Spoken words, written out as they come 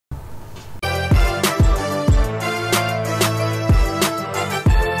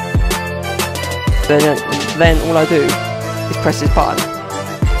So then all I do is press this button.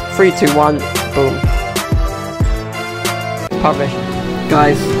 3, 2, 1, boom. Publish.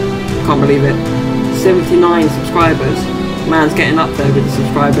 Guys, can't believe it. 79 subscribers. Man's getting up there with the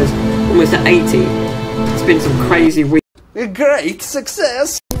subscribers. Almost at 80. It's been some crazy week. A great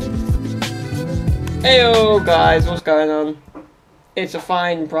success! Heyo guys, what's going on? It's a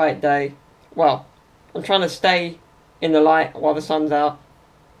fine, bright day. Well, I'm trying to stay in the light while the sun's out,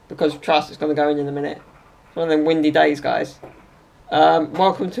 because trust, it's going to go in a minute. It's one of them windy days, guys.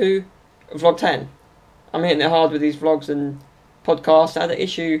 Welcome to vlog 10. I'm hitting it hard with these vlogs and podcasts. I had an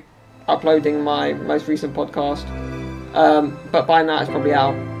issue uploading my most recent podcast, but by now it's probably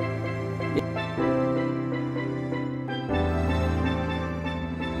out.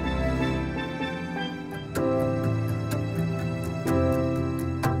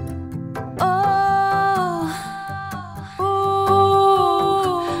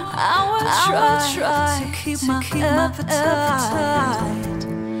 Try to keep my appetite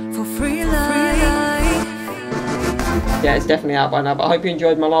for free life. Yeah, it's definitely out by now, but I hope you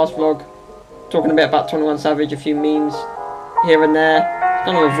enjoyed my last vlog, talking a bit about 21 Savage, a few memes here and there,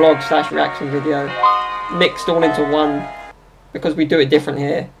 kind of a vlog slash reaction video, mixed all into one, because we do it different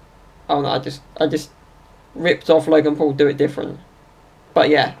here. Oh no, I just ripped off Logan Paul, do it different. But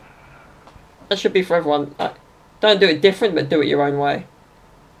yeah, that should be for everyone. Don't do it different, but do it your own way.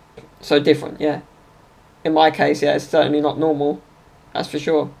 So different, yeah. In my case, yeah, it's certainly not normal. That's for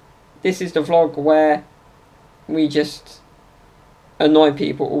sure. This is the vlog where we just annoy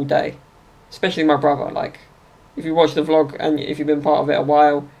people all day. Especially my brother. Like, if you watch the vlog and if you've been part of it a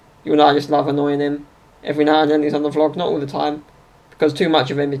while, you'll know I just love annoying him. Every now and then he's on the vlog, not all the time. Because too much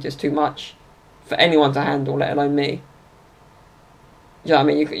of him is just too much for anyone to handle, let alone me. You know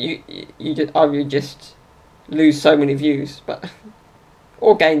what I mean? I would just lose so many views, but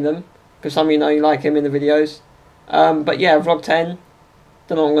or gain them, because some of you know you like him in the videos. But yeah, vlog 10.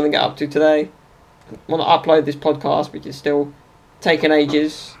 Don't know what I'm going to get up to today. I want to upload this podcast, which is still taking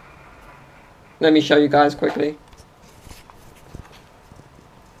ages. Let me show you guys quickly.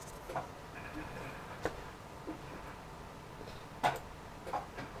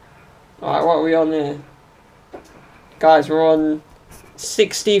 Alright, what are we on here? Guys, we're on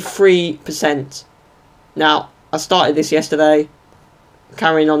 63%. Now, I started this yesterday,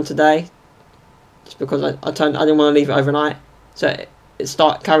 carrying on today, just because I didn't want to leave it overnight, so it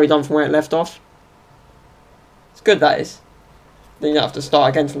carried on from where it left off. It's good, that is. Then you don't have to start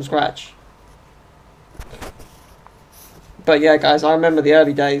again from scratch. But yeah, guys, I remember the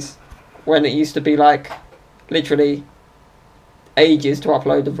early days when it used to be like literally ages to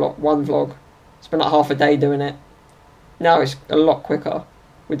upload one vlog. Spent like half a day doing it. Now it's a lot quicker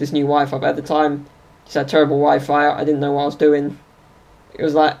with this new Wi-Fi. But at the time, just had terrible Wi-Fi. I didn't know what I was doing. It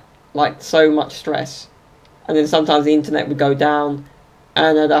was like so much stress, and then sometimes the internet would go down,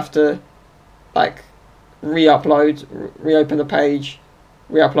 and I'd have to like re-upload, reopen the page,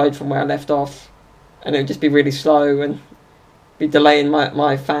 re-upload from where I left off, and it would just be really slow and be delaying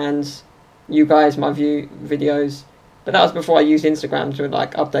my fans, you guys, my videos. But that was before I used Instagram to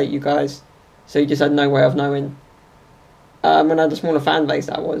like update you guys, so you just had no way of knowing. When I had a smaller fan base,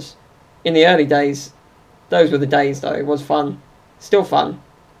 that was in the early days. Those were the days, though. It was fun. Still fun,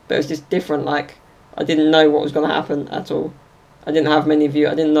 but it was just different. Like, I didn't know what was going to happen at all. I didn't have many views.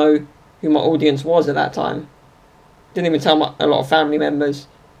 I didn't know who my audience was at that time. Didn't even tell a lot of family members,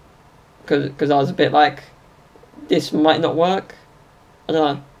 because I was a bit like, this might not work. I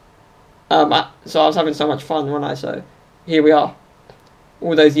don't know. So I was having so much fun, wasn't I? So here we are,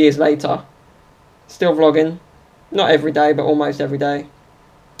 all those years later, still vlogging, not every day, but almost every day.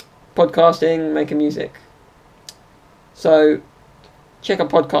 Podcasting, making music. So check a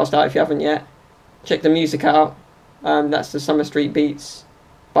podcast out if you haven't yet. Check the music out. That's the Summer Street Beats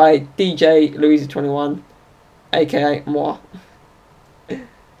by DJ Louisa21, aka moi.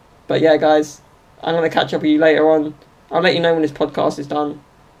 But yeah, guys, I'm going to catch up with you later on. I'll let you know when this podcast is done.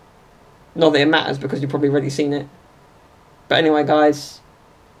 Not that it matters, because you've probably already seen it. But anyway, guys,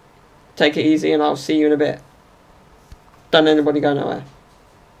 take it easy, and I'll see you in a bit. Don't let anybody go nowhere.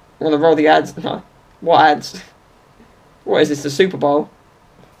 I'm going to roll the ads. No. What ads? What is this, the Super Bowl?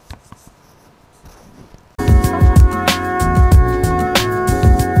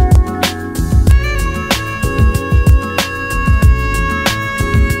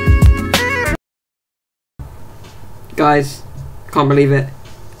 Guys, can't believe it.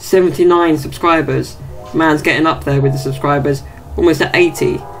 79 subscribers. Man's getting up there with the subscribers. Almost at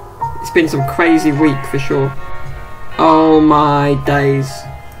 80. It's been some crazy week for sure. Oh my days.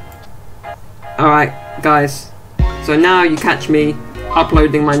 Alright, guys. So now you catch me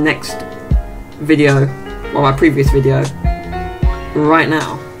uploading my next video, well, my previous video, right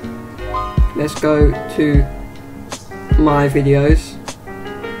now. Let's go to my videos.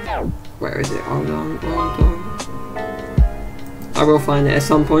 Where is it? Hold on. I will find it at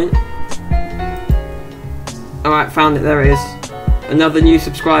some point. Alright, found it, there it is. Another new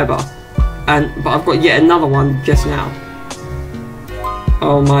subscriber. But I've got yet another one just now.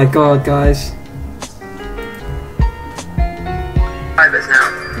 Oh my god, guys. Subscribers now.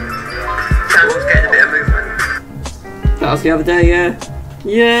 Channel's getting a bit of movement. That was the other day, yeah.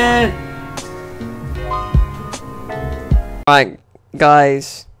 Yeah! Right,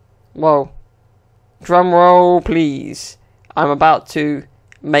 guys. Whoa. Drum roll, please. I'm about to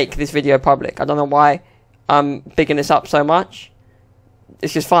make this video public. I don't know why I'm bigging this up so much.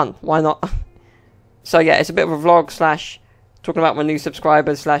 It's just fun. Why not? So yeah, it's a bit of a vlog slash talking about my new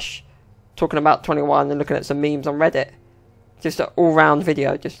subscribers slash talking about 21 and looking at some memes on Reddit. Just an all-round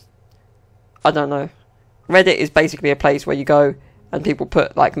video. Just, I don't know. Reddit is basically a place where you go and people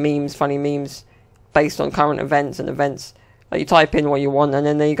put like memes, funny memes based on current events and events. Like you type in what you want and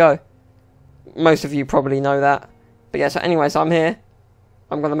then there you go. Most of you probably know that. But yeah, so anyway, so I'm here.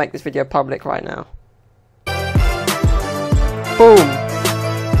 I'm going to make this video public right now. Boom!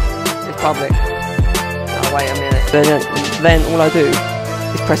 It's public. Now wait a minute. Then all I do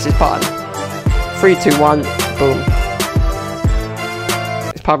is press this button. 3, 2, 1, boom.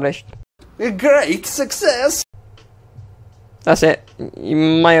 It's published. A great success! That's it. You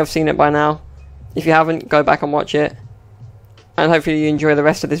may have seen it by now. If you haven't, go back and watch it. And hopefully you enjoy the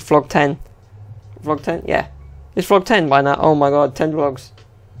rest of this vlog 10. Vlog 10? Yeah. It's vlog 10 by now. Oh my god, 10 vlogs.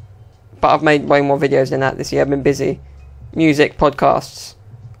 But I've made way more videos than that this year. I've been busy. Music, podcasts,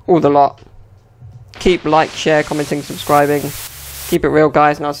 all the lot. Keep like, share, commenting, subscribing. Keep it real,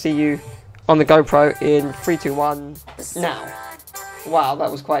 guys, and I'll see you on the GoPro in 3, 2, 1 now. Wow, that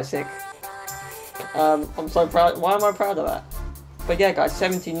was quite sick. I'm so proud. Why am I proud of that? But yeah, guys,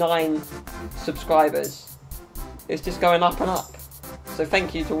 79 subscribers. It's just going up and up. So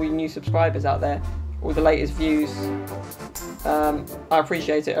thank you to all you new subscribers out there. All the latest views. I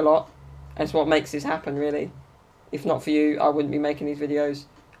appreciate it a lot. It's what makes this happen, really. If not for you, I wouldn't be making these videos.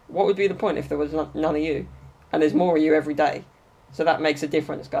 What would be the point if there was none of you? And there's more of you every day. So that makes a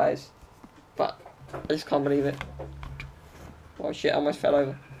difference, guys. But I just can't believe it. Oh shit, I almost fell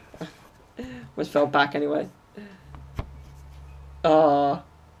over. Almost fell back anyway.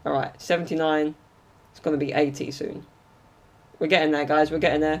 Alright, 79. It's going to be 80 soon. We're getting there, guys. We're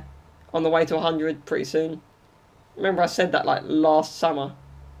getting there. On the way to 100 pretty soon. Remember I said that like last summer.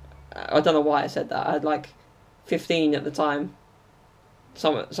 I don't know why I said that. I had like 15 at the time.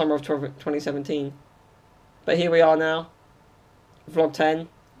 Summer of 2017. But here we are now. Vlog 10.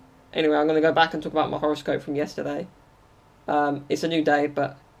 Anyway, I'm going to go back and talk about my horoscope from yesterday. It's a new day,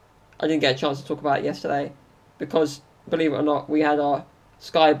 but I didn't get a chance to talk about it yesterday. Because, believe it or not, we had our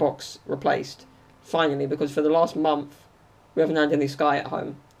Skybox replaced. Finally, because for the last month, we haven't had any Sky at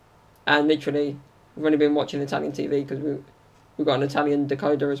home. And literally, we've only been watching Italian TV because we've got an Italian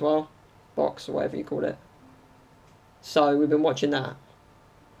decoder as well. Box, or whatever you call it. So, we've been watching that.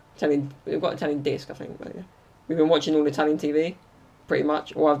 We've got Italian disc, I think. But yeah. We've been watching all Italian TV, pretty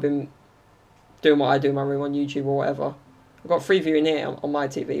much. Or I've been doing what I do in my room on YouTube or whatever. I've got Freeview in here on my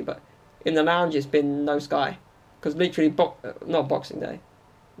TV, but in the lounge it's been no Sky. Because literally, not Boxing Day,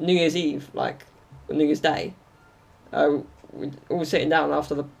 New Year's Eve, like New Year's Day, we're all sitting down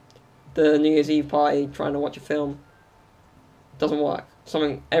after the New Year's Eve party trying to watch a film. Doesn't work.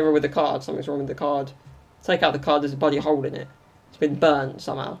 Something error with the card. Something's wrong with the card. Take out the card. There's a bloody hole in it. It's been burnt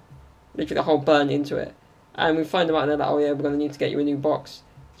somehow. Literally the hole burned into it. And we find them out and they're like, oh yeah, we're going to need to get you a new box.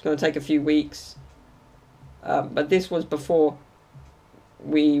 It's going to take a few weeks. But this was before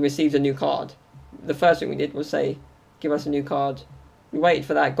we received a new card. The first thing we did was say, give us a new card. We waited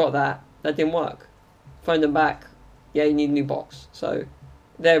for that, got that. That didn't work. Phoned them back. Yeah, you need a new box. So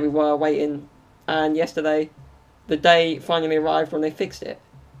there we were waiting. And yesterday, the day finally arrived when they fixed it.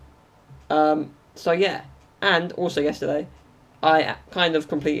 So yeah. And also yesterday, I kind of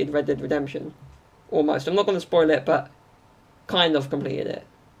completed Red Dead Redemption. Almost. I'm not going to spoil it, but kind of completed it.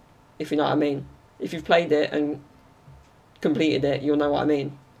 If you know what I mean. If you've played it and completed it, you'll know what I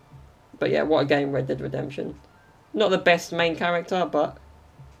mean. But yeah, what a game, Red Dead Redemption. Not the best main character, but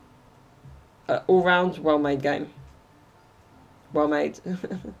all-round, well-made game. Well-made.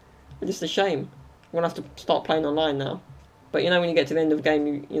 Just a shame. I'm going to have to start playing online now. But you know, when you get to the end of the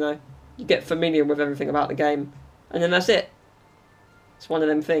game, you know, you get familiar with everything about the game. And then that's it. It's one of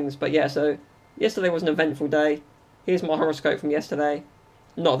them things. But yeah, so yesterday was an eventful day. Here's my horoscope from yesterday.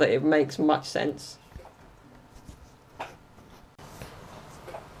 Not that it makes much sense.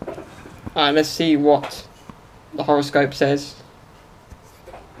 Alright, let's see what the horoscope says.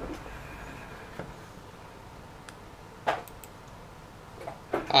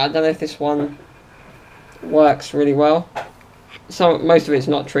 I don't know if this one works really well. Most of it's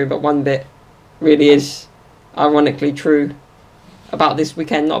not true, but one bit really is ironically true about this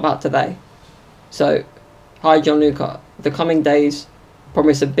weekend, not about today. So, hi John Luca. The coming days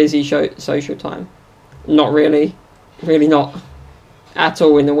promise a busy social time. Not really. Really not. At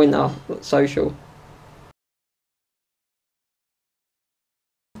all in the winter social.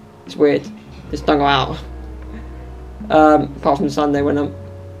 It's weird. Just don't go out. Apart from Sunday when I'm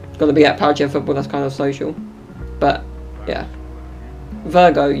gonna be at Power Chair Football, that's kind of social. But, yeah.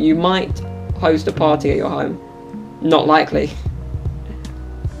 Virgo, you might host a party at your home. Not likely.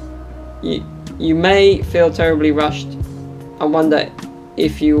 You may feel terribly rushed and wonder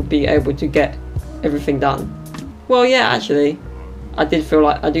if you'll be able to get everything done. Well, yeah, actually, I do feel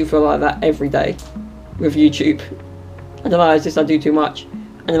like that every day with YouTube. I don't know, it's just I do too much,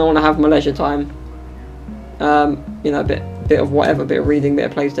 and then I want to have my leisure time. You know, a bit of whatever, bit of reading, bit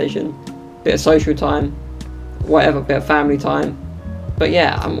of PlayStation, bit of social time, whatever, bit of family time. But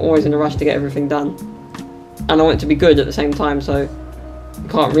yeah, I'm always in a rush to get everything done, and I want it to be good at the same time. So you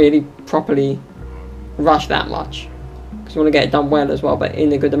can't really properly rush that much because you want to get it done well as well, but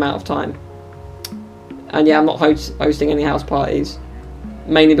in a good amount of time. And yeah, I'm not hosting any house parties,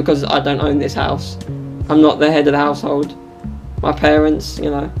 mainly because I don't own this house. I'm not the head of the household. My parents, you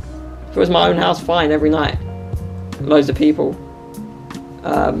know, if it was my own house, fine, every night, loads of people.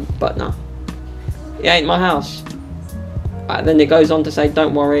 But no, it ain't my house. Then it goes on to say,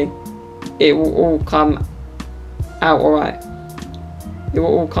 don't worry, it will all come out alright. It will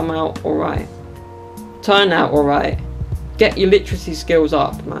all come out alright. Turn out alright. Get your literacy skills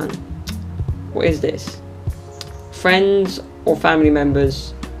up, man. What is this? Friends or family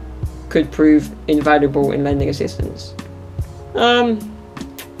members could prove invaluable in lending assistance. More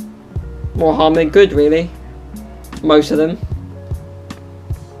harm than good, really. Most of them.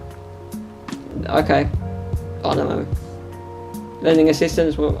 Okay. I don't know. Lending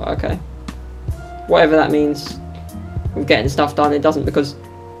assistance, well, okay. Whatever that means. With getting stuff done, it doesn't, because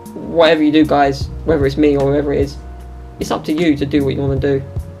whatever you do, guys, whether it's me or whoever it is, it's up to you to do what you want to do.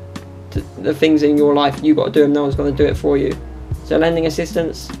 The things in your life, you got to do them, no one's going to do it for you. So lending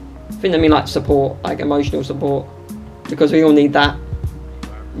assistance, I think I mean like support, like emotional support, because we all need that.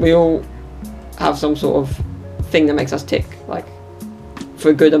 We all have some sort of thing that makes us tick, like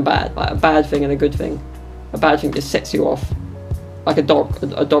for good and bad, like a bad thing and a good thing. A bad thing just sets you off, like a dog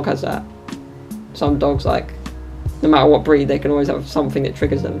has that. Some dogs, like, no matter what breed, they can always have something that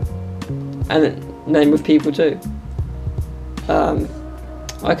triggers them. And then with people too.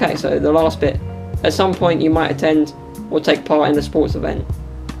 Okay, so the last bit. At some point you might attend or take part in a sports event.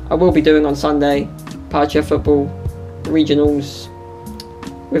 I will be doing on Sunday, Power Chair Football, regionals,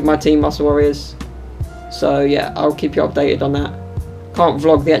 with my team Muscle Warriors. So yeah, I'll keep you updated on that. Can't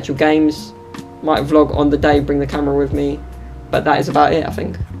vlog the actual games. Might vlog on the day, bring the camera with me. But that is about it, I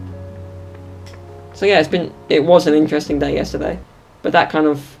think. So yeah, it was an interesting day yesterday. But that kind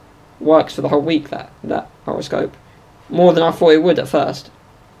of works for the whole week, that horoscope. More than I thought it would at first.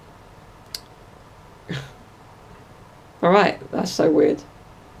 Alright, that's so weird.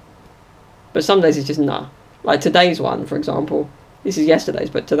 But some days it's just nah. Like today's one, for example. This is yesterday's,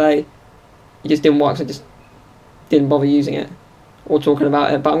 but today it just didn't work, so I just didn't bother using it or talking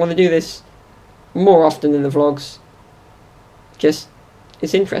about it. But I'm going to do this more often in the vlogs. Just,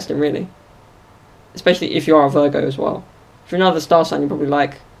 it's interesting, really. Especially if you are a Virgo as well. If you're another star sign, you're probably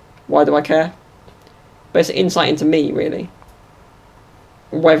like, why do I care? But it's an insight into me, really.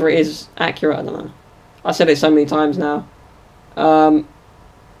 Whether it is accurate, I don't know. I've said it so many times now.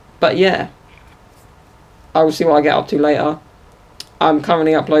 But yeah. I will see what I get up to later. I'm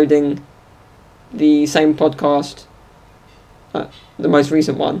currently uploading the same podcast. The most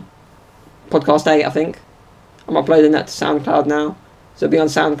recent one. Podcast 8, I think. I'm uploading that to SoundCloud now. So it'll be on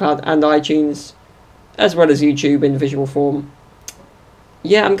SoundCloud and iTunes. As well as YouTube in visual form.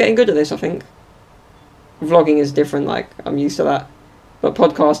 Yeah, I'm getting good at this, I think. Vlogging is different, like, I'm used to that. But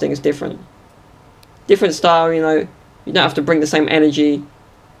podcasting is different. Different style, you know. You don't have to bring the same energy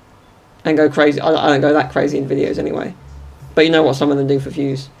and go crazy. I don't go that crazy in videos anyway. But you know what some of them do for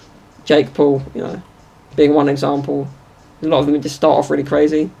views. Jake Paul, you know, being one example. A lot of them just start off really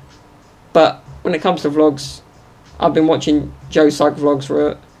crazy. But when it comes to vlogs, I've been watching Joe Sugg vlogs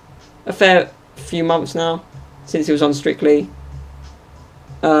for a fair few months now. Since he was on Strictly.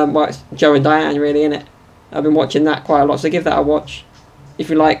 Well, it's Joe and Diane, really, innit? I've been watching that quite a lot, so give that a watch if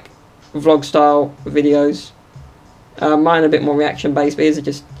you like vlog style videos. Mine are a bit more reaction based, but his are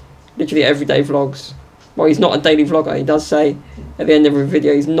just literally everyday vlogs. Well, he's not a daily vlogger. He does say at the end of every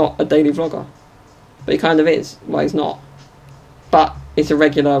video he's not a daily vlogger, but he kind of is. Well, he's not, but it's a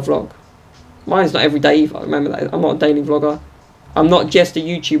regular vlog. Mine's not every day either. Remember that. I'm not a daily vlogger. I'm not just a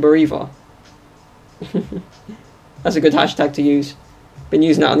YouTuber either. That's a good hashtag to use. Been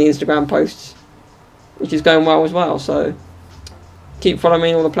using that on the Instagram posts, which is going well as well. So keep following me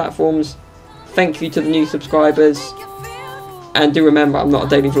on all the platforms. Thank you to the new subscribers, and do remember I'm not a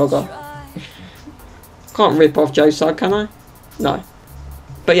daily vlogger. Can't rip off Joe Sugg, can I? No.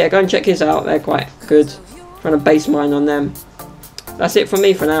 But yeah, go and check his out. They're quite good. Trying to base mine on them. That's it from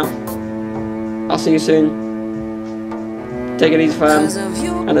me for now. I'll see you soon. Take it easy, fam.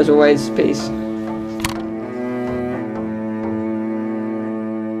 And as always, peace.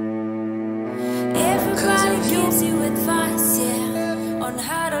 Everybody gives you advice, yeah, on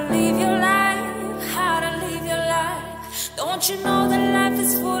how to live your life, how to live your life. Don't you know that life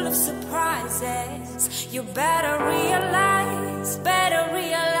is full of surprises? You better realize